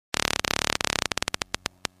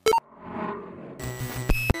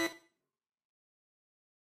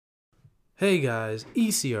Hey guys,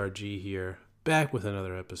 ECRG here, back with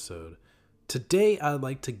another episode. Today I'd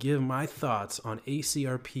like to give my thoughts on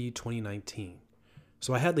ACRP 2019.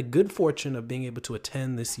 So I had the good fortune of being able to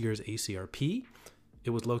attend this year's ACRP. It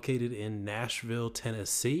was located in Nashville,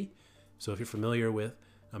 Tennessee. So if you're familiar with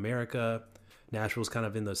America, Nashville's kind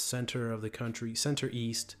of in the center of the country, center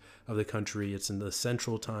east of the country. It's in the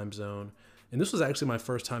central time zone. And this was actually my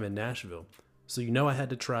first time in Nashville. So I had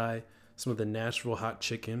to try some of the Nashville hot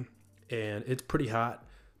chicken, and it's pretty hot,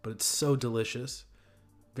 but it's so delicious.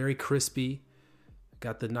 Very crispy.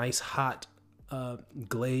 Got the nice hot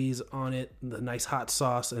glaze on it, the nice hot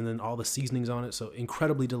sauce, and then all the seasonings on it. So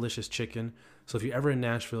incredibly delicious chicken. So if you're ever in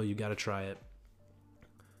Nashville, you got to try it.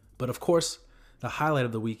 But of course, the highlight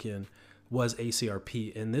of the weekend was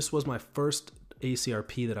ACRP, and this was my first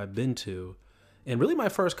ACRP that I've been to, and really my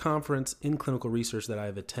first conference in clinical research that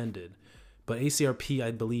I've attended. But ACRP, I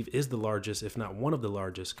believe, is the largest, if not one of the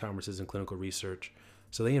largest conferences in clinical research.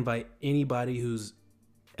 So they invite anybody who's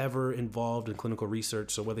ever involved in clinical research.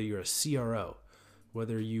 So whether you're a CRO,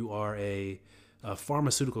 whether you are a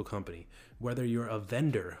pharmaceutical company, whether you're a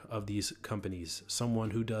vendor of these companies, someone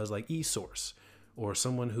who does like eSource, or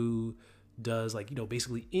someone who does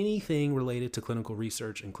basically anything related to clinical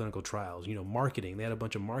research and clinical trials, marketing. They had a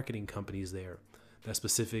bunch of marketing companies there that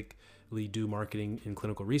specifically do marketing in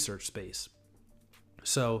clinical research space.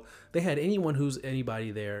 So they had anybody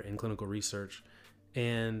there in clinical research,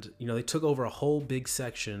 and they took over a whole big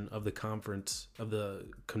section of the conference, of the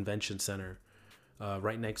convention center,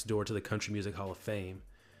 right next door to the Country Music Hall of Fame,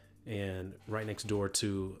 and right next door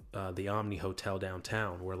to the Omni Hotel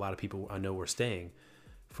downtown, where a lot of people I know were staying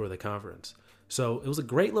for the conference. So it was a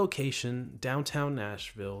great location, downtown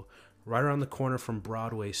Nashville, right around the corner from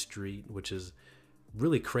Broadway Street, which is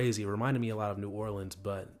really crazy. It reminded me a lot of New Orleans,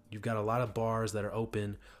 but you've got a lot of bars that are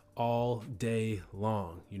open all day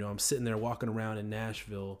long. I'm sitting there walking around in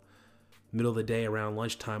Nashville, middle of the day around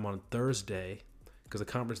lunchtime on Thursday, because the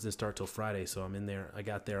conference didn't start till Friday. So I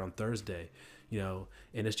got there on Thursday, and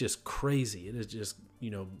it's just crazy. It is just,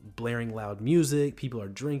 blaring loud music. People are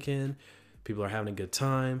drinking. People are having a good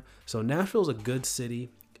time. So Nashville's a good city,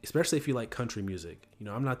 especially if you like country music.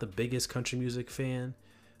 I'm not the biggest country music fan.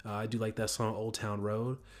 I do like that song Old Town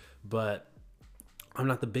Road, but I'm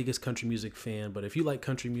not the biggest country music fan. But if you like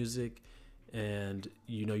country music and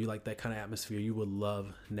you like that kind of atmosphere, you would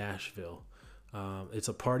love Nashville. It's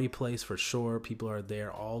a party place for sure. People are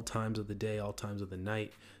there all times of the day, all times of the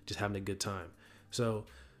night, just having a good time. So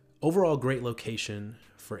overall, great location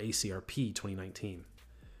for ACRP 2019.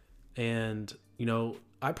 And,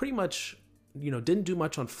 I pretty much, didn't do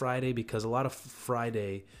much on Friday, because a lot of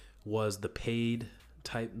Friday was the paid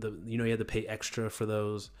type, you had to pay extra for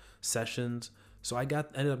those sessions. So I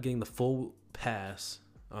ended up getting the full pass.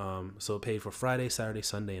 So it paid for Friday, Saturday,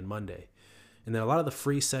 Sunday, and Monday. And then a lot of the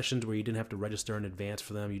free sessions where you didn't have to register in advance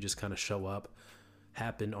for them, you just kind of show up,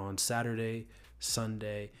 happened on Saturday,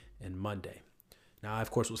 Sunday, and Monday. Now, I, of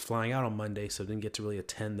course, was flying out on Monday, so didn't get to really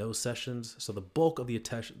attend those sessions. So the bulk of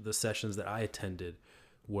the sessions that I attended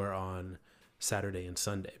were on Saturday and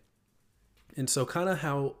Sunday. And so kind of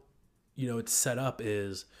how, it's set up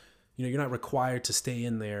is, you're not required to stay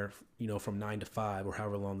in there, from 9 to 5 or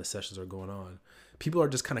however long the sessions are going on. People are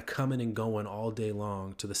just kind of coming and going all day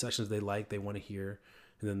long to the sessions they want to hear,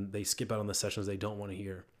 and then they skip out on the sessions they don't want to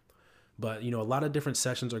hear. But, a lot of different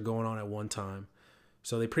sessions are going on at one time.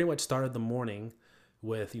 So they pretty much started the morning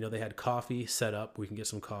with, they had coffee set up. We can get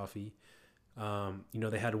some coffee.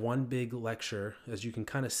 They had one big lecture, as you can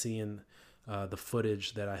kind of see in the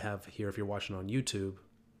footage that I have here if you're watching on YouTube.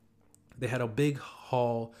 They had a big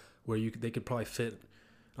hall where they could probably fit,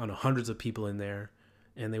 I don't know, hundreds of people in there,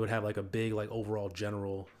 and they would have like a big overall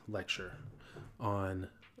general lecture on,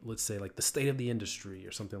 let's say, like the state of the industry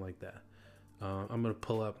or something like that. I'm going to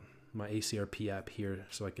pull up my ACRP app here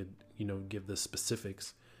so I could, give the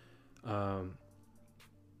specifics. Let's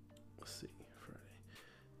see, Friday.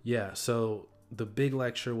 Yeah, so the big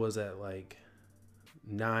lecture was at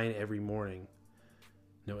 9 every morning.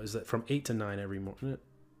 No, is that from 8 to 9 every morning?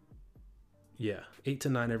 Yeah, 8 to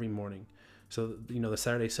 9 every morning. So, the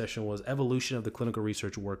Saturday session was Evolution of the Clinical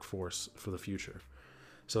Research Workforce for the Future.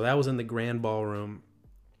 So that was in the Grand Ballroom.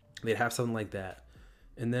 They'd have something like that.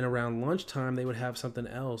 And then around lunchtime, they would have something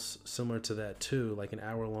else similar to that too, like an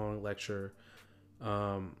hour-long lecture,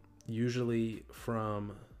 usually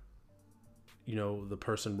from, the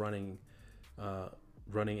person running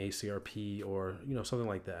ACRP or, something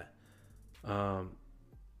like that.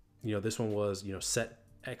 This one was, set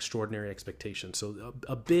extraordinary expectations. So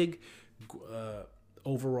a big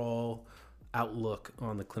overall outlook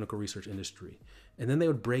on the clinical research industry. And then they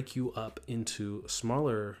would break you up into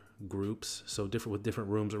smaller groups, so with different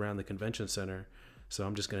rooms around the convention center. So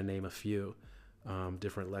I'm just going to name a few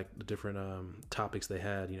different topics they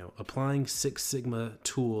had. Applying Six Sigma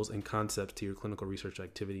tools and concepts to your clinical research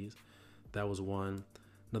activities. That was one.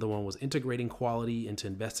 Another one was integrating quality into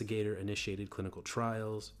investigator-initiated clinical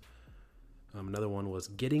trials. Another one was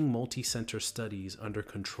getting multi-center studies under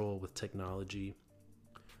control with technology.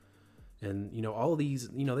 And, all of these,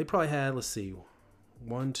 they probably had, let's see,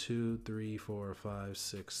 1, 2, 3, 4, 5,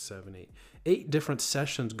 6, 7, 8 different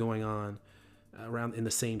sessions going on around in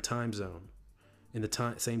the same time zone, in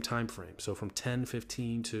the same time frame. So from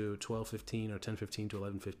 10:15 to 12:15 or 10:15 to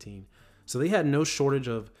 11:15. So they had no shortage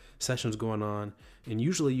of sessions going on, and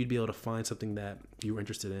usually you'd be able to find something that you were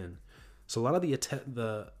interested in. So a lot of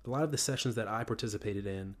the sessions that I participated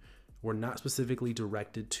in were not specifically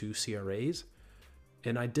directed to CRAs,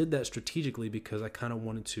 and I did that strategically because I kind of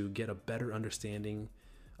wanted to get a better understanding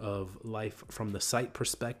of life from the site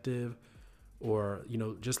perspective, or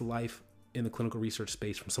just life in the clinical research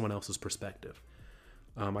space from someone else's perspective.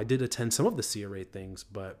 I did attend some of the CRA things,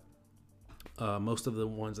 but most of the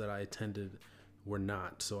ones that I attended were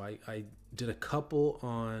not. So I did a couple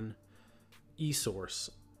on eSource,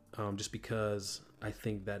 just because I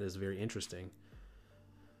think that is very interesting.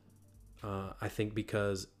 I think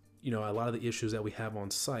because, a lot of the issues that we have on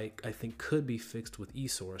site, I think could be fixed with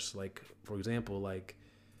eSource. Like, for example, like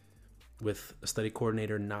with a study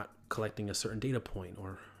coordinator not collecting a certain data point,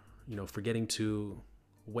 or, forgetting to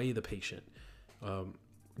weigh the patient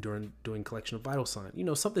during doing collection of vital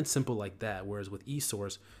signs, something simple like that. Whereas with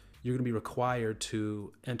eSource, you're going to be required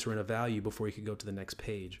to enter in a value before you can go to the next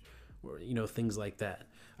page, or, things like that.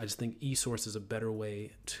 I just think eSource is a better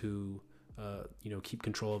way to, keep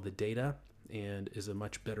control of the data, and is a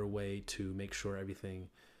much better way to make sure everything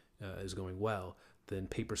is going well than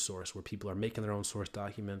PaperSource, where people are making their own source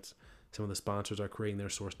documents. Some of the sponsors are creating their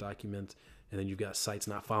source documents, and then you've got sites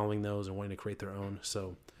not following those and wanting to create their own.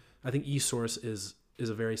 So I think eSource is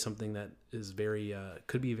something that is very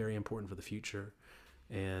could be very important for the future,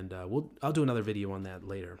 and I'll do another video on that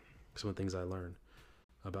later. Some of the things I learned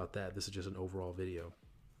about that. This is just an overall video.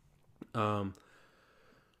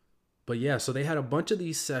 But yeah, so they had a bunch of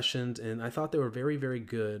these sessions, and I thought they were very, very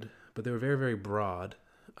good, but they were very, very broad.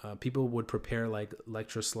 People would prepare like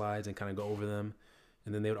lecture slides and kind of go over them,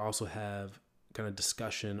 and then they would also have kind of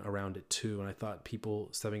discussion around it too. And I thought people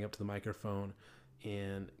stepping up to the microphone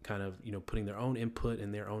and kind of, putting their own input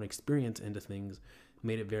and their own experience into things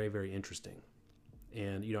made it very, very interesting.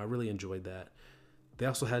 And, I really enjoyed that. They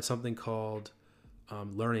also had something called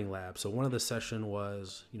Learning Lab. So one of the session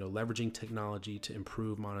was, leveraging technology to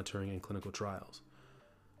improve monitoring in clinical trials.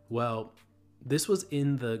 Well, this was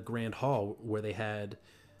in the Grand Hall where they had,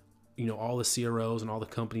 all the CROs and all the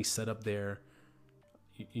companies set up their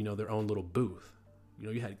own little booth.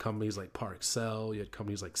 You had companies like Parexel, you had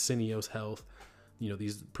companies like Syneos Health,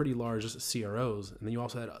 these pretty large CROs. And then you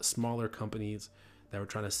also had smaller companies that were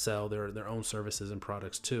trying to sell their own services and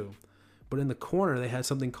products too. But in the corner, they had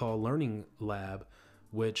something called Learning Lab,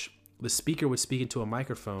 which the speaker would speak into a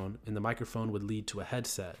microphone, and the microphone would lead to a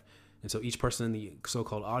headset. And so each person in the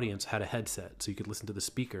so-called audience had a headset, so you could listen to the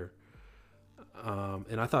speaker.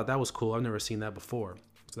 And I thought that was cool. I've never seen that before.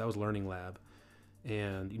 So that was Learning Lab.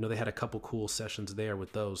 And, they had a couple cool sessions there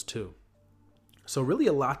with those too. So really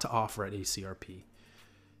a lot to offer at ACRP.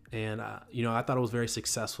 And, I thought it was very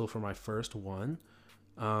successful for my first one.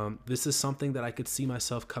 This is something that I could see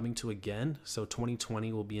myself coming to again. So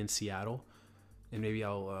 2020 will be in Seattle, and maybe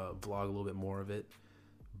I'll vlog a little bit more of it.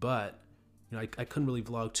 But, I couldn't really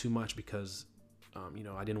vlog too much because,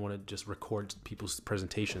 I didn't want to just record people's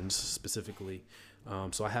presentations specifically.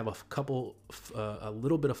 So I have a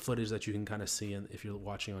little bit of footage that you can kind of see if you're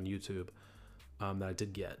watching on YouTube that I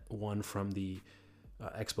did get. One from the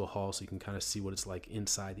expo hall, so you can kind of see what it's like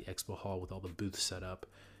inside the expo hall with all the booths set up.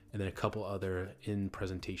 And then a couple other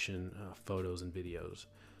in-presentation photos and videos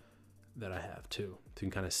that I have too, so you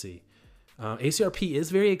can kind of see. ACRP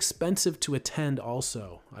is very expensive to attend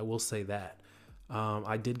also, I will say that.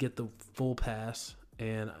 I did get the full pass,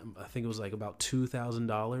 and I think it was like about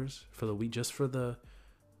 $2,000 for the week, just for the,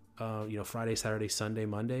 Friday, Saturday, Sunday,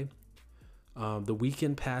 Monday. The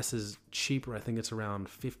weekend pass is cheaper. I think it's around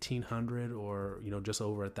 $1,500 or, just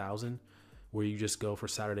over $1,000, where you just go for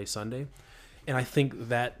Saturday, Sunday. And I think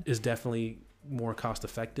that is definitely more cost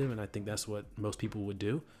effective, and I think that's what most people would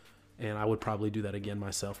do. And I would probably do that again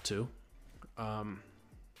myself too. I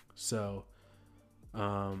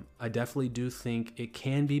definitely do think it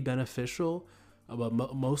can be beneficial, but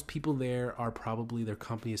most people there are probably, their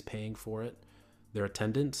company is paying for it, their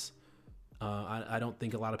attendance. I don't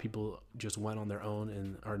think a lot of people just went on their own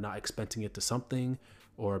and are not expensing it to something,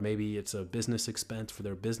 or maybe it's a business expense for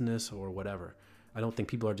their business or whatever. I don't think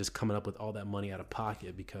people are just coming up with all that money out of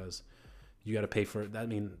pocket because you got to pay for that. I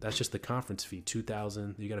mean, that's just the conference fee,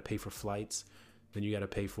 $2,000. You got to pay for flights, then you got to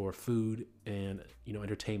pay for food and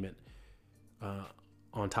entertainment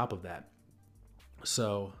on top of that.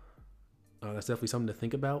 So that's definitely something to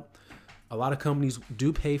think about. A lot of companies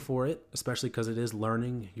do pay for it, especially because it is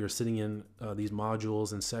learning. You're sitting in these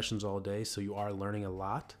modules and sessions all day, so you are learning a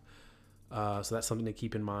lot. So that's something to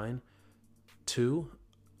keep in mind too.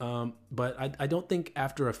 But I don't think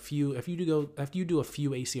if you do a few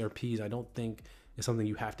ACRPs, I don't think it's something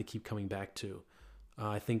you have to keep coming back to.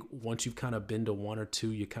 I think once you've kind of been to one or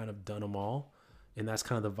two, you kind of done them all, and that's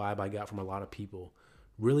kind of the vibe I got from a lot of people.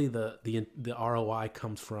 Really, the ROI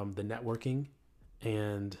comes from the networking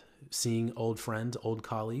and seeing old friends, old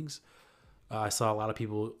colleagues. I saw a lot of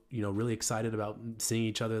people, really excited about seeing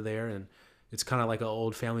each other there, and it's kind of like an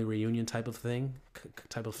old family reunion type of thing,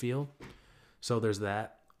 type of feel. So there's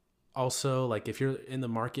that. Also, like if you're in the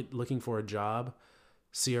market looking for a job,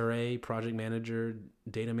 CRA, project manager,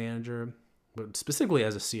 data manager, but specifically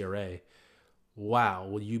as a CRA, wow,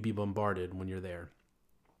 will you be bombarded when you're there?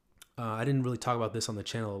 I didn't really talk about this on the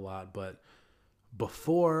channel a lot, but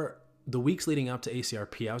before the weeks leading up to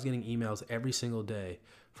ACRP, I was getting emails every single day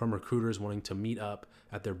from recruiters wanting to meet up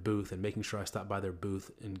at their booth and making sure I stopped by their booth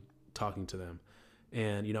and talking to them.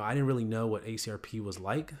 And, I didn't really know what ACRP was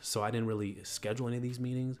like, so I didn't really schedule any of these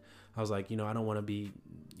meetings. I was like, I don't want to be,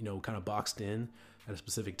 kind of boxed in at a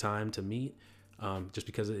specific time to meet, just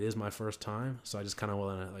because it is my first time. So I just kind of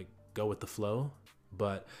want to go with the flow.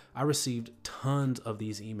 But I received tons of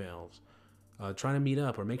these emails trying to meet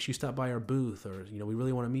up, or make sure you stop by our booth, or, we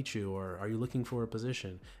really want to meet you, or are you looking for a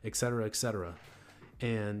position, et cetera, et cetera.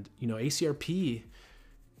 And, ACRP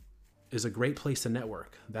is a great place to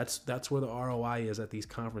network. That's where the ROI is at these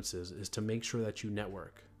conferences, is to make sure that you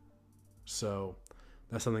network. So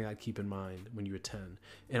that's something I'd keep in mind when you attend.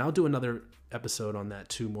 And I'll do another episode on that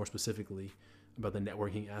too, more specifically about the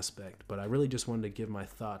networking aspect. But I really just wanted to give my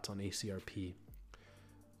thoughts on ACRP.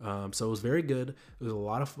 So it was very good. It was a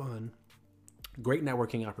lot of fun. Great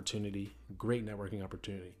networking opportunity.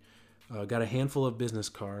 Got a handful of business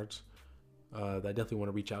cards that I definitely want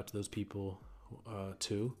to reach out to those people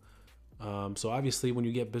too. So obviously when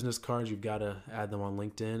you get business cards, you've got to add them on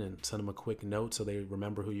LinkedIn and send them a quick note so they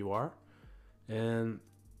remember who you are. And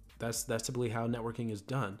that's typically how networking is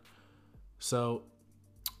done. So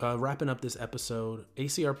wrapping up this episode,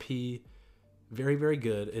 ACRP, very, very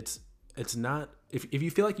good. It's not, if you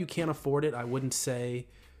feel like you can't afford it, I wouldn't say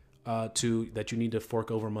that you need to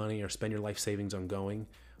fork over money or spend your life savings on going.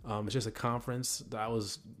 It's just a conference that I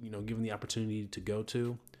was, given the opportunity to go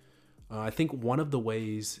to. I think one of the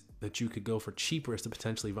ways that you could go for cheaper is to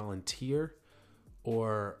potentially volunteer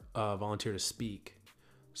or volunteer to speak.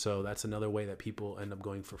 So that's another way that people end up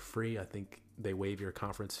going for free. I think they waive your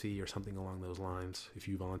conference fee or something along those lines if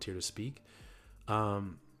you volunteer to speak.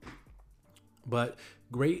 But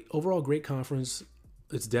overall great conference.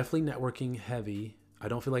 It's definitely networking heavy. I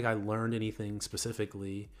don't feel like I learned anything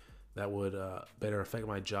specifically that would better affect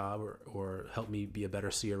my job or help me be a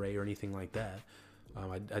better CRA or anything like that.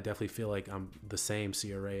 I definitely feel like I'm the same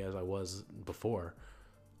CRA as I was before.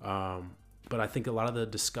 But I think a lot of the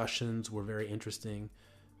discussions were very interesting,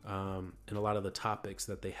 and a lot of the topics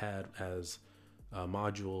that they had as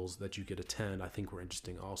modules that you could attend, I think were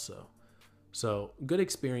interesting also. So good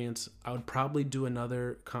experience. I would probably do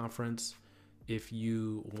another conference if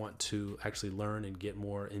you want to actually learn and get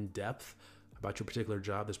more in depth about your particular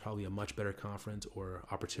job. There's probably a much better conference or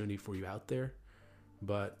opportunity for you out there.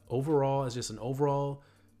 But overall, it's just an overall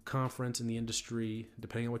conference in the industry,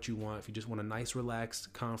 depending on what you want. If you just want a nice,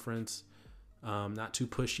 relaxed conference, not too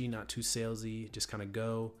pushy, not too salesy, just kind of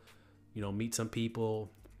go, meet some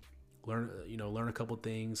people, learn a couple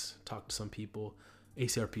things, talk to some people.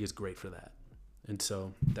 ACRP is great for that. And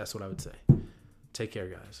so that's what I would say. Take care,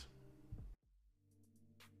 guys.